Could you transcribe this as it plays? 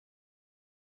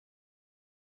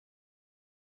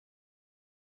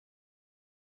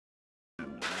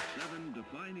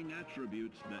defining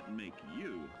attributes that make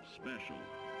you special.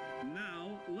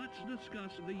 Now, let's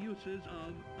discuss the uses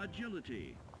of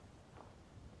agility.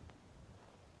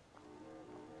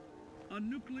 A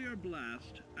nuclear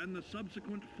blast and the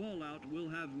subsequent fallout will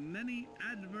have many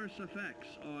adverse effects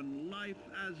on life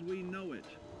as we know it.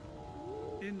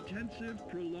 Intensive,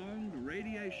 prolonged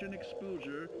radiation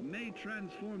exposure may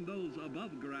transform those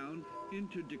above ground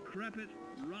into decrepit,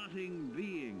 rotting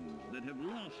beings that have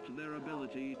lost their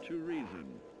ability to reason.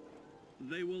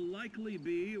 They will likely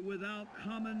be without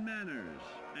common manners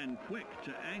and quick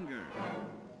to anger.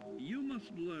 You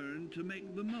must learn to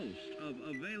make the most of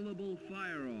available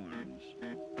firearms,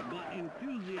 but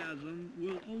enthusiasm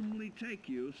will only take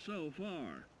you so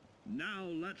far. Now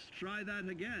let's try that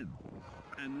again.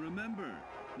 And remember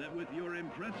that with your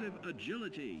impressive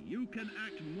agility, you can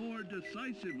act more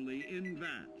decisively in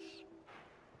VATS.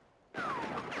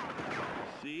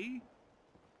 See?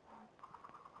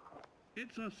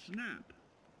 It's a snap.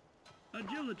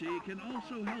 Agility can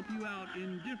also help you out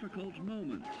in difficult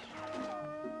moments.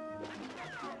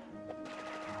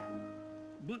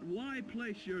 But why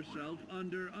place yourself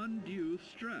under undue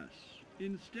stress?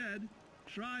 Instead,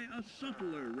 try a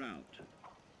subtler route.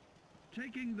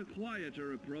 Taking the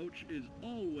quieter approach is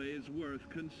always worth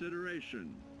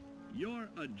consideration. Your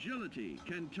agility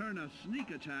can turn a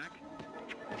sneak attack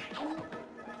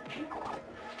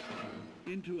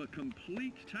into a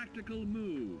complete tactical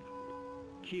move.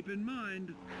 Keep in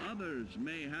mind, others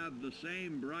may have the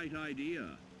same bright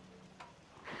idea.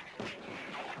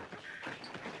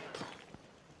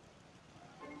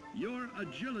 Your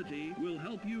agility will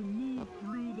help you move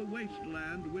through the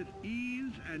wasteland with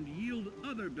ease and yield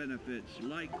other benefits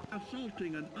like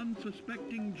assaulting an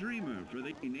unsuspecting dreamer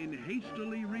in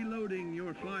hastily reloading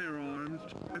your firearms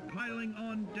or piling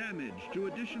on damage to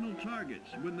additional targets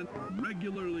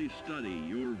regularly study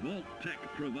your Vault-Tec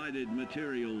provided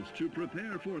materials to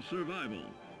prepare for survival.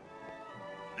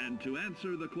 And to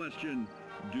answer the question,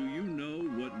 do you know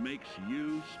what makes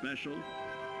you special?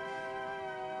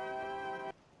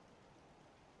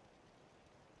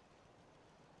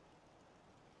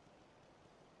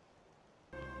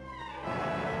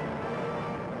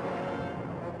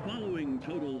 Following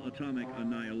total atomic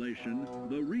annihilation,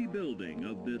 the rebuilding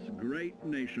of this great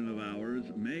nation of ours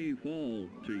may fall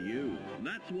to you.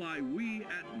 That's why we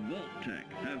at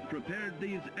Vault-Tec have prepared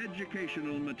these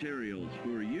educational materials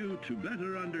for you to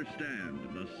better understand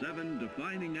the 7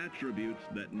 defining attributes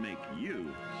that make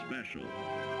you special.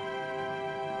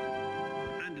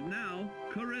 And now,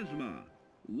 charisma.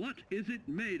 What is it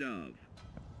made of?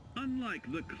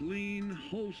 Unlike the clean,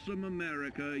 wholesome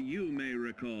America you may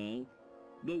recall,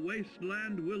 the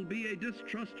wasteland will be a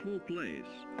distrustful place,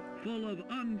 full of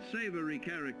unsavory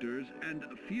characters and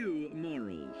few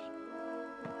morals.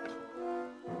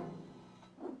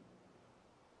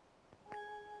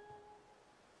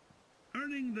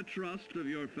 Earning the trust of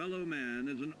your fellow man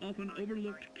is an often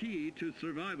overlooked key to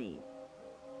survival.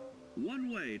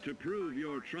 One way to prove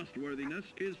your trustworthiness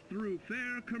is through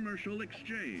fair commercial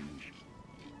exchange.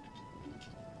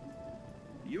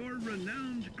 Your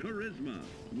renowned charisma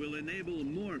will enable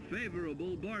more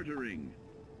favorable bartering.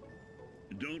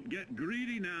 Don't get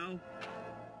greedy now.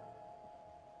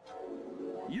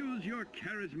 Use your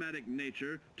charismatic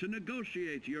nature to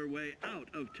negotiate your way out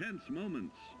of tense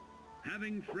moments.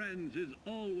 Having friends is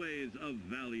always of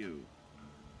value.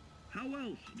 How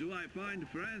else do I find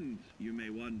friends, you may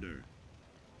wonder?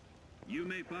 You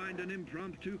may find an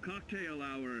impromptu cocktail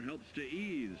hour helps to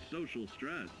ease social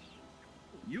stress.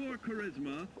 Your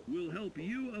charisma will help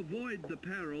you avoid the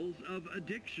perils of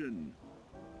addiction,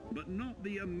 but not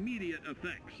the immediate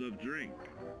effects of drink.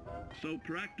 So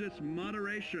practice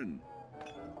moderation,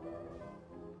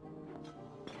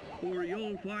 or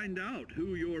you'll find out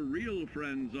who your real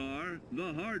friends are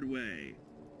the hard way.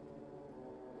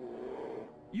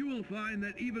 You will find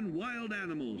that even wild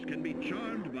animals can be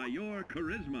charmed by your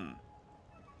charisma.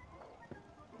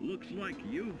 Looks like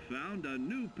you've found a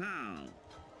new pal.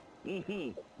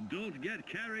 Oh, don't get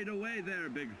carried away there,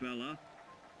 big fella.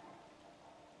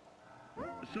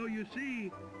 So you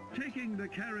see, taking the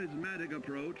charismatic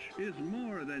approach is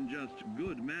more than just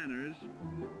good manners.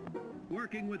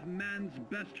 Working with man's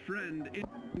best friend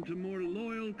into more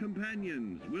loyal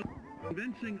companions will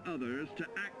convincing others to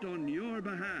act on your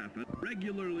behalf and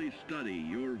regularly study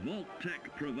your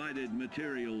Vault-Tec provided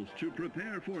materials to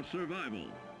prepare for survival.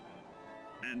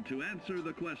 And to answer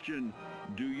the question,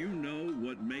 do you know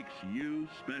what makes you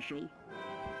special?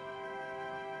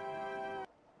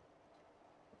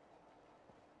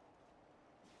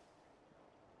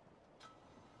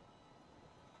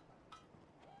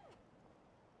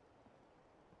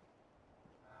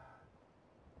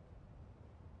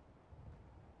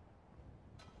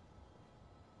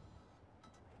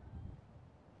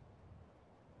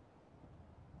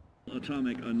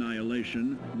 atomic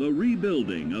annihilation, the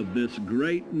rebuilding of this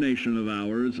great nation of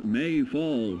ours may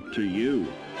fall to you.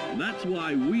 That's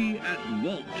why we at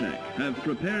Vault-Tec have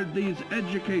prepared these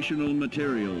educational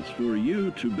materials for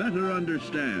you to better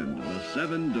understand the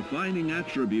 7 defining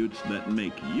attributes that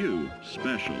make you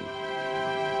special.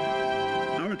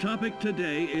 Our topic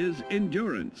today is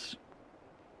endurance.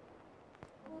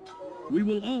 We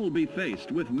will all be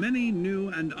faced with many new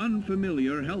and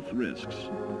unfamiliar health risks,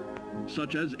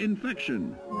 such as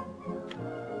infection,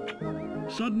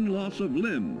 sudden loss of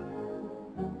limb,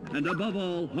 and above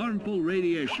all, harmful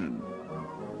radiation.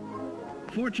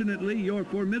 Fortunately, your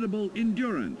formidable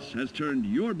endurance has turned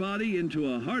your body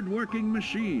into a hard-working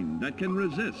machine that can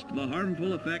resist the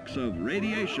harmful effects of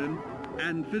radiation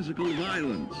and physical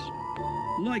violence.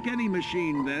 Like any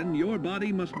machine, then, your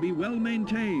body must be well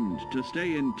maintained to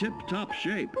stay in tip-top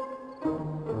shape.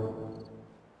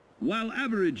 While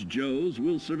average Joes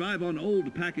will survive on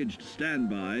old packaged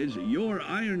standbys, your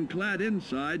ironclad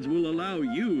insides will allow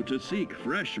you to seek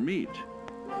fresh meat.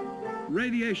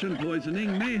 Radiation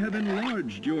poisoning may have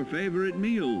enlarged your favorite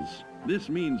meals. This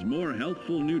means more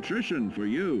healthful nutrition for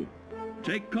you.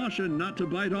 Take caution not to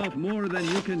bite off more than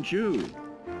you can chew.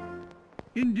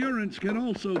 Endurance can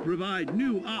also provide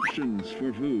new options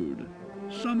for food,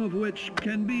 some of which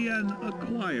can be an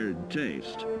acquired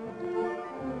taste.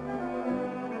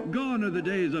 Gone are the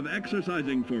days of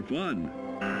exercising for fun.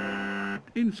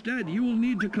 Instead, you will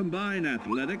need to combine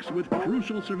athletics with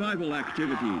crucial survival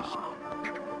activities.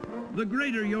 The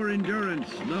greater your endurance,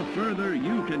 the further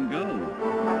you can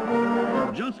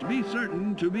go. Just be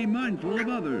certain to be mindful of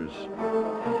others.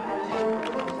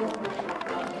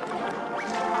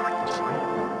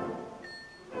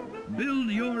 Build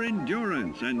your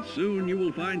endurance, and soon you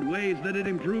will find ways that it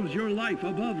improves your life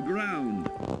above ground.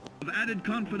 Added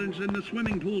confidence in the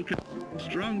swimming pool,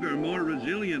 stronger, more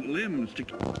resilient limbs to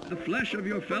the flesh of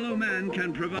your fellow man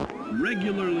can provide.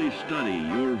 Regularly study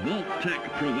your Vault-Tec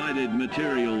provided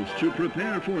materials to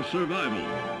prepare for survival.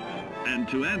 And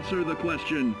to answer the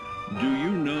question, do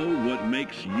you know what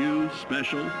makes you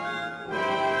special?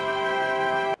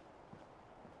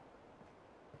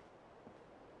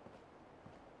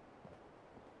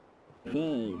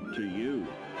 Fall to you.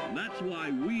 That's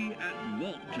why we at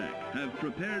Vault-Tec have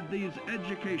prepared these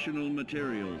educational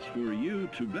materials for you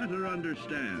to better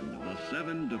understand the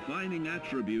 7 defining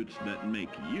attributes that make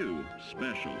you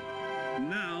special.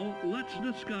 Now, let's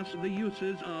discuss the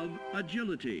uses of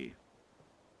agility.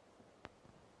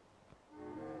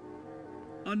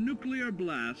 A nuclear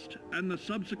blast and the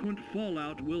subsequent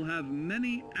fallout will have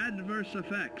many adverse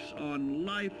effects on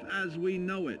life as we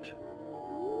know it.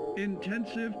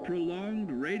 Intensive,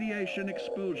 prolonged radiation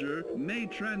exposure may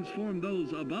transform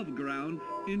those above ground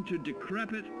into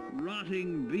decrepit,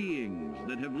 rotting beings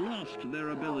that have lost their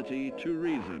ability to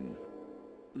reason.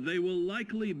 They will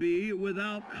likely be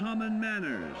without common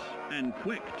manners and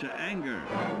quick to anger.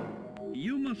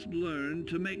 You must learn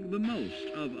to make the most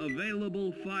of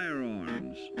available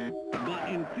firearms, but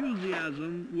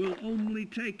enthusiasm will only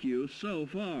take you so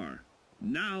far.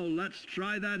 Now let's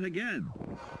try that again.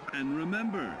 And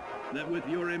remember that with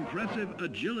your impressive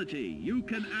agility, you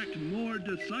can act more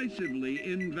decisively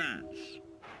in vats.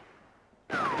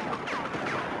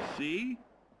 See?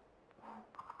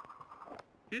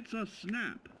 It's a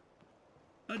snap.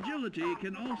 Agility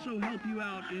can also help you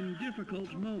out in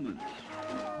difficult moments.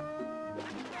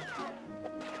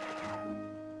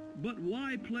 But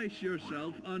why place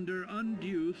yourself under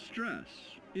undue stress?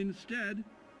 Instead,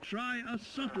 try a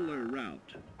subtler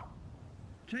route.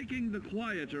 Taking the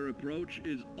quieter approach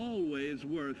is always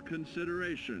worth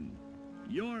consideration.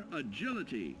 Your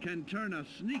agility can turn a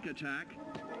sneak attack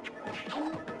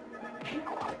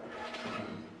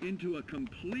into a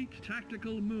complete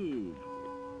tactical move.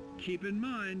 Keep in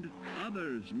mind,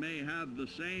 others may have the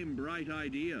same bright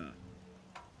idea.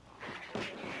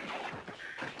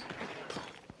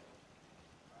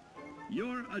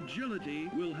 Your agility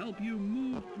will help you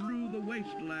move through the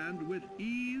wasteland with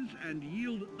ease and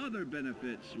yield other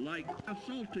benefits like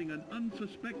assaulting an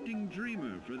unsuspecting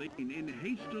dreamer in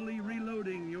hastily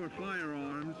reloading your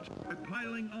firearms, or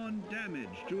piling on damage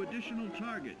to additional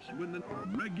targets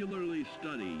regularly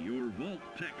study your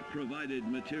Vault-Tec provided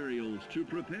materials to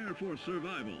prepare for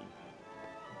survival.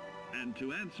 And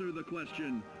to answer the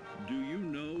question, do you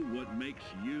know what makes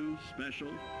you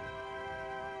special?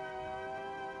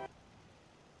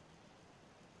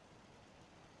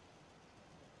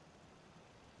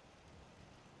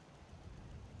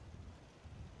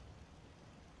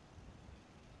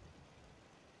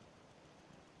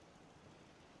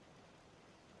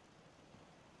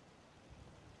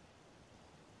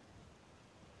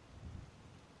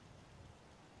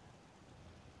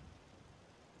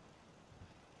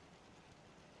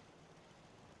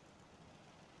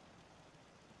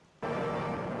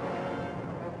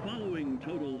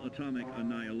 total atomic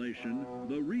annihilation,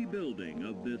 the rebuilding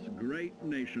of this great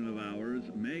nation of ours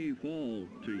may fall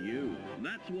to you.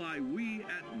 That's why we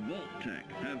at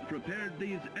Vault-Tec have prepared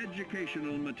these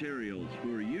educational materials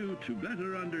for you to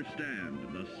better understand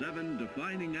the 7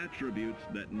 defining attributes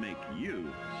that make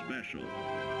you special.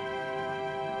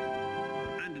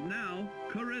 And now,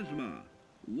 charisma.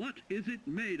 What is it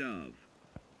made of?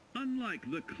 Unlike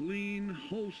the clean,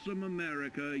 wholesome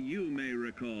America you may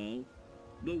recall,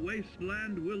 the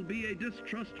wasteland will be a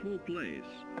distrustful place,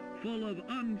 full of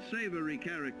unsavory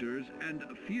characters and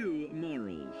few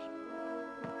morals.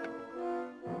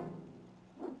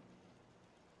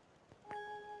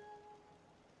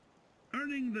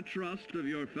 Earning the trust of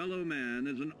your fellow man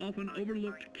is an often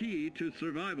overlooked key to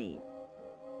survival.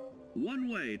 One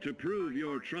way to prove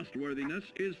your trustworthiness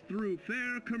is through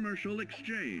fair commercial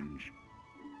exchange.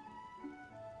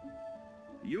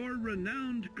 Your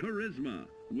renowned charisma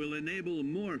will enable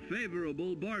more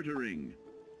favorable bartering.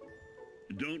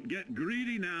 Don't get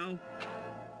greedy now.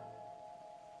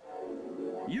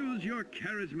 Use your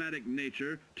charismatic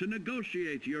nature to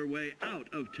negotiate your way out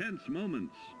of tense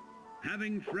moments.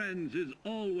 Having friends is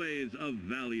always of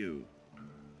value.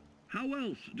 How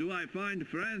else do I find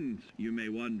friends, you may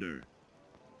wonder?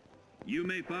 You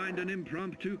may find an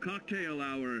impromptu cocktail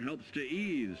hour helps to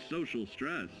ease social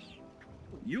stress.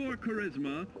 Your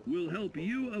charisma will help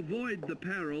you avoid the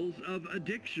perils of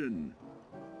addiction,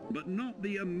 but not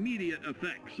the immediate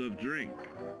effects of drink.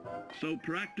 So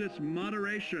practice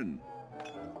moderation,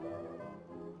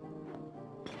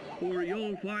 or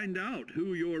you'll find out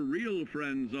who your real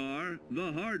friends are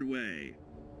the hard way.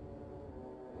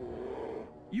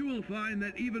 You will find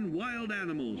that even wild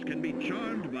animals can be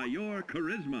charmed by your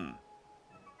charisma.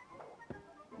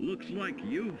 Looks like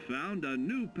you've found a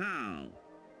new pal.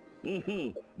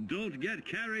 Oh, don't get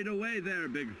carried away there,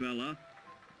 big fella.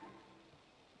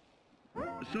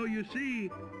 So you see,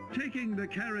 taking the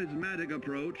charismatic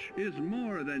approach is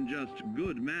more than just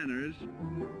good manners.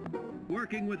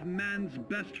 Working with man's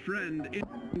best friend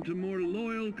into more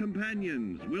loyal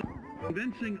companions will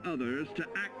convincing others to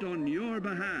act on your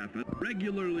behalf and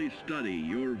regularly study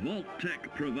your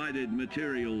Vault-Tec provided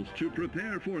materials to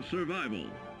prepare for survival.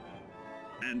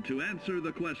 And to answer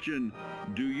the question,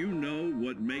 do you know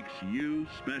what makes you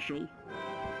special?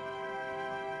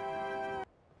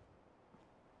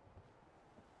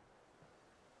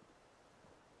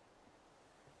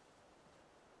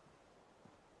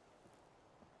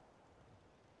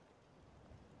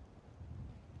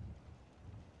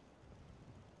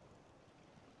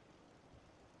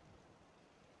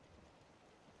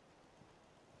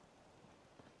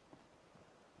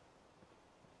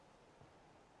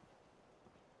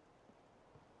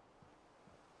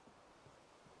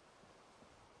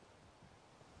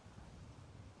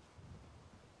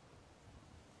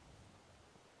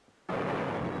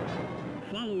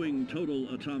 Following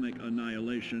total atomic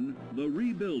annihilation, the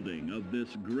rebuilding of this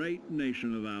great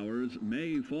nation of ours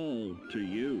may fall to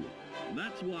you.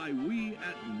 That's why we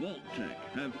at Vault-Tec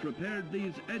have prepared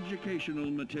these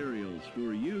educational materials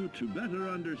for you to better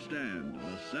understand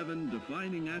the 7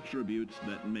 defining attributes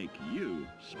that make you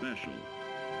special.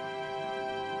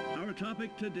 Our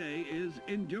topic today is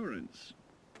endurance.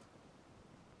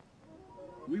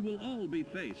 We will all be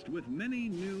faced with many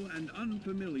new and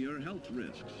unfamiliar health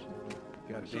risks.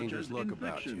 Got a dangerous look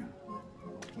about you. Infection,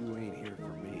 You ain't here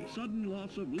for me. sudden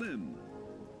loss of limb,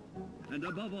 and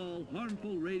above all,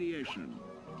 harmful radiation.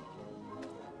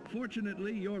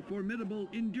 Fortunately, your formidable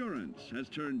endurance has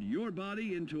turned your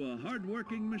body into a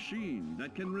hard-working machine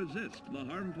that can resist the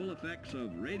harmful effects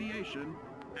of radiation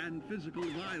and physical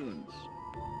violence.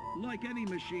 Like any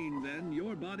machine, then,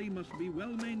 your body must be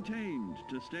well maintained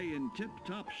to stay in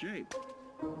tip-top shape.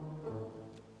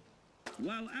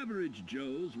 While average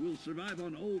Joes will survive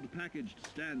on old packaged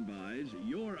standbys,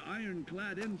 your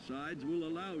ironclad insides will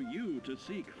allow you to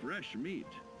seek fresh meat.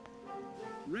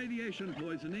 Radiation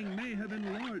poisoning may have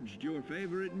enlarged your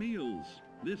favorite meals.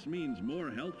 This means more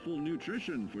healthful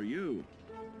nutrition for you.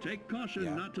 Take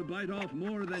caution not to bite off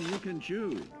more than you can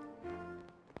chew.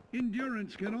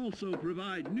 Endurance can also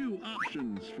provide new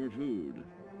options for food,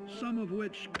 some of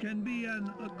which can be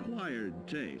an acquired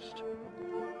taste.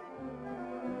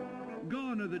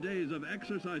 Gone are the days of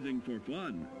exercising for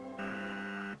fun.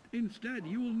 Instead,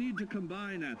 you will need to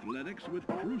combine athletics with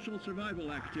crucial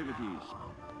survival activities.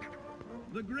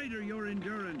 The greater your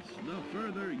endurance, the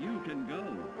further you can go.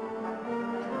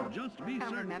 Just be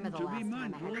certain to be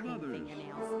mindful of others.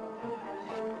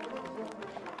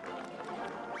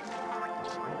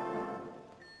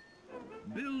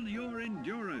 Build your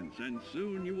endurance. experience, and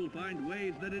soon you will find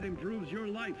ways that it improves your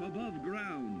life above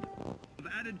ground.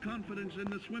 With added confidence in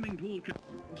the swimming pool,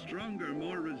 stronger,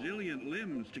 more resilient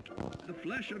limbs to keep the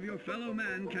flesh of your fellow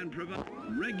man can provide.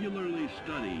 Regularly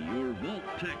study your Vault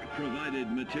Tech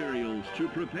provided materials to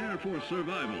prepare for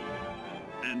survival.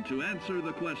 And to answer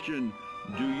the question,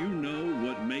 do you know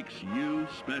what makes you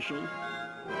special?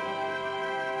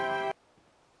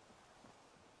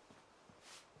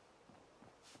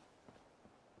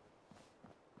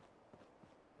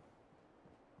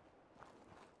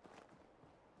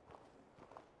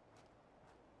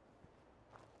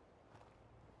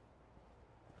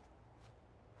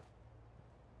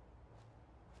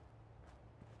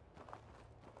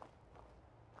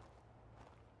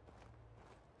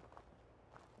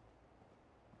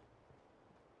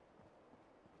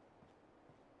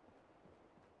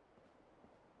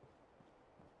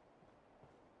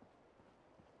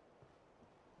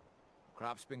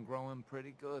 Crop's been growing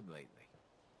pretty good lately.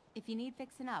 If you need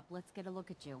fixing up, let's get a look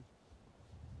at you.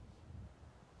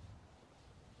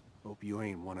 Hope you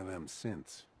ain't one of them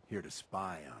synths, here to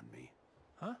spy on me.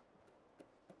 Huh?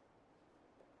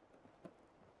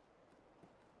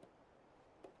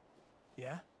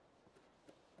 Yeah?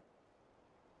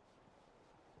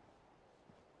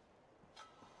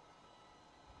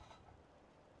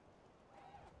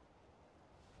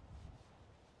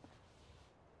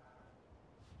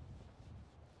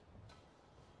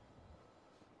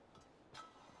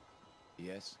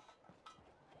 Yes?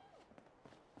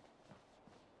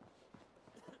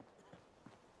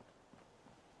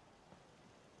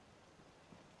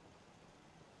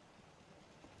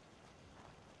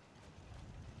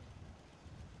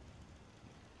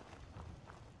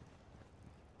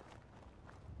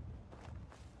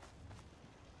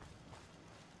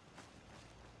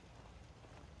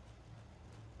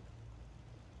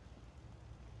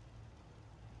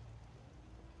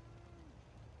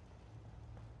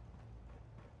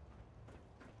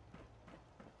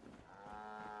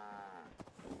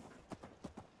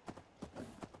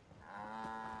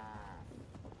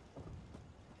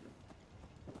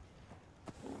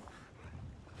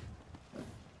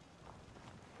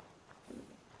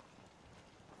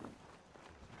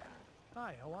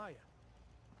 Hi, how are you?